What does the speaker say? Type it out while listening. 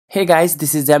Hey guys,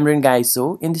 this is Xamarin guys.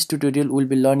 So in this tutorial we'll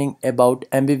be learning about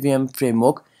MVVM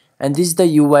framework, and this is the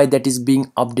UI that is being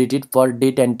updated for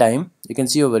date and time. You can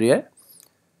see over here.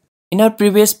 In our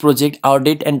previous project our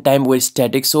date and time were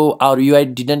static, so our UI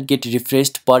didn't get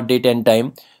refreshed per date and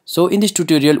time. So in this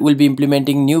tutorial we'll be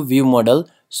implementing new view model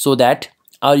so that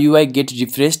our UI get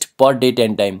refreshed per date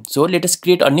and time. So let us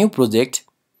create a new project.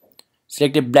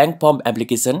 Select a blank form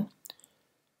application,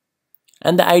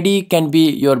 and the ID can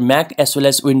be your Mac as well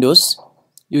as Windows.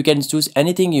 You can choose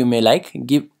anything you may like.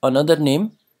 Give another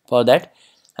name for that.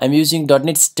 I'm using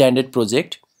 .NET Standard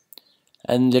project,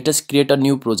 and let us create a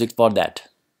new project for that.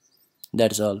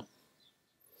 That's all.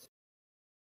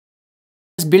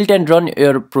 Just build and run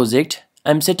your project.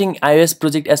 I'm setting iOS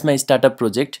project as my startup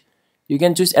project. You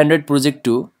can choose Android project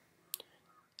too,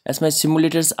 as my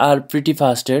simulators are pretty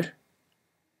faster.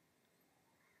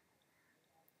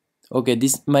 Okay,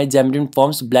 this is my Xamarin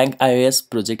Forms blank iOS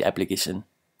project application.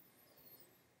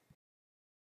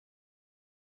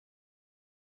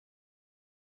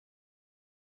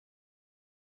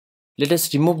 Let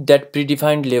us remove that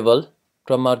predefined label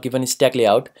from our given stack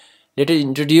layout. Let us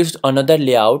introduce another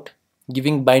layout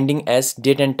giving binding as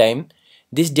date and time.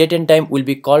 This date and time will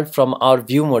be called from our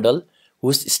view model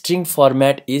whose string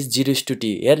format is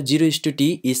 0:t. Here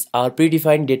 0:t is our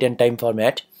predefined date and time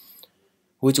format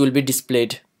which will be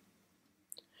displayed.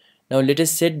 Now let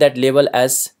us set that label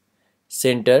as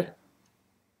center,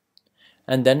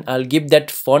 and then I'll give that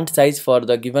font size for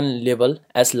the given label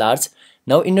as large.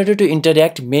 Now in order to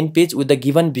interact main page with the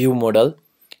given view model,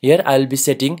 here I'll be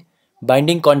setting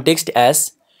binding context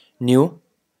as new,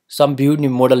 some view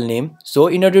model name. So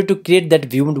in order to create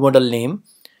that view model name,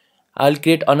 I'll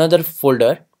create another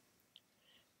folder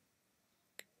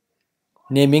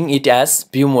naming it as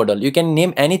view model. You can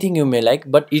name anything you may like,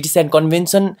 but it is a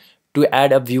convention to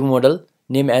add a view model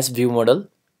name as view model.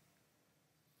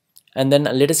 And then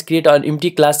let us create an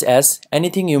empty class as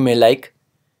anything you may like.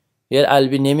 Here I'll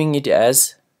be naming it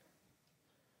as,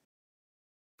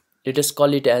 let us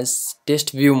call it as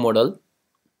test view model,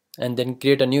 and then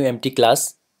create a new empty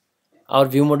class. Our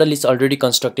view model is already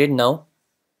constructed. Now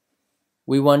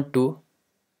we want to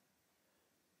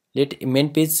let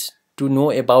main page to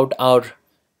know about our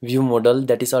view model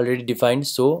that is already defined.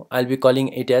 So I'll be calling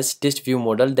it as test view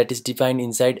model that is defined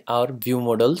inside our view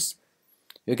models.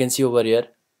 You can see over here,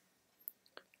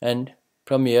 and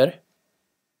from here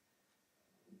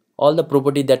all the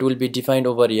property that will be defined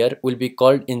over here will be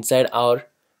called inside our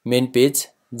main page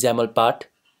XAML part.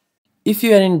 If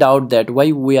you are in doubt that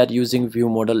why we are using view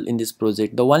model in this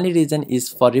project, the only reason is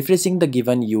for refreshing the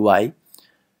given UI.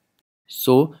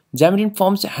 So Xamarin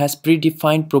Forms has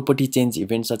predefined property change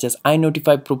events such as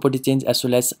iNotify property change as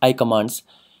well as iCommands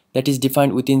that is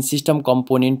defined within system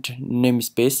component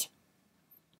namespace.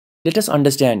 Let us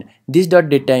understand this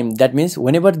 .datetime. That means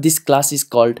whenever this class is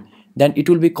called, then it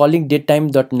will be calling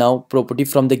datetime.now property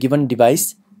from the given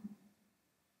device,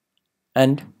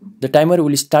 and the timer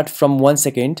will start from 1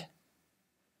 second.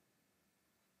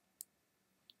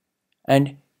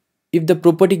 And if the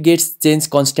property gets changed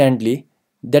constantly,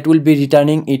 that will be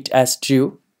returning it as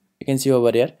true. You can see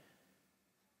over here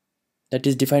that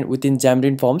is defined within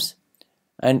Xamarin Forms,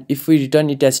 and if we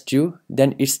return it as true,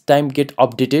 then its time get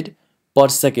updated per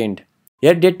second.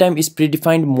 Here datetime is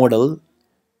predefined model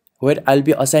where I'll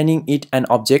be assigning it an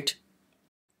object.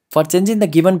 For changing the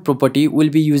given property, we'll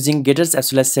be using getters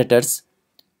as well as setters.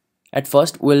 At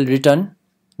first we'll return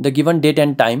the given date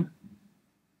and time,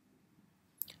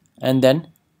 and then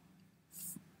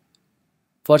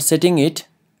for setting it,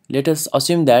 let us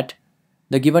assume that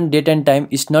the given date and time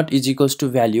is not is equals to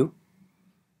value.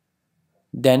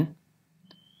 Then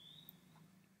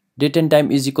date and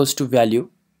time is equals to value.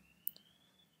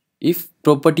 If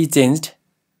property changed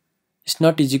is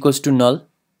not is equals to null,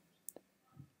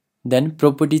 then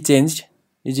property changed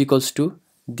is equals to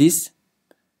this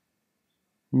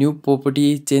new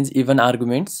property change even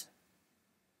arguments,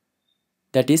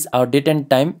 that is our date and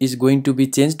time is going to be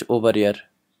changed over here.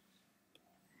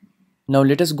 Now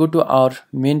let us go to our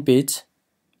main page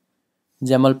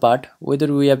XAML part,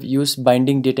 whether we have used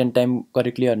binding date and time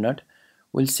correctly or not.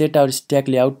 We'll set our stack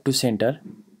layout to center.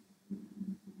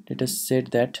 Let us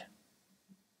set that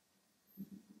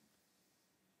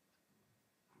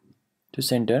to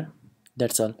center.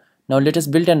 That's all. Now let us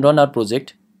build and run our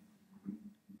project.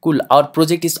 Cool, our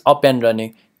project is up and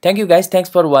running. Thank you guys, thanks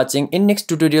for watching. In next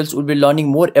tutorials we'll be learning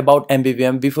more about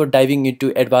MVVM before diving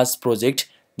into advanced project.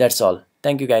 That's all.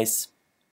 Thank you guys.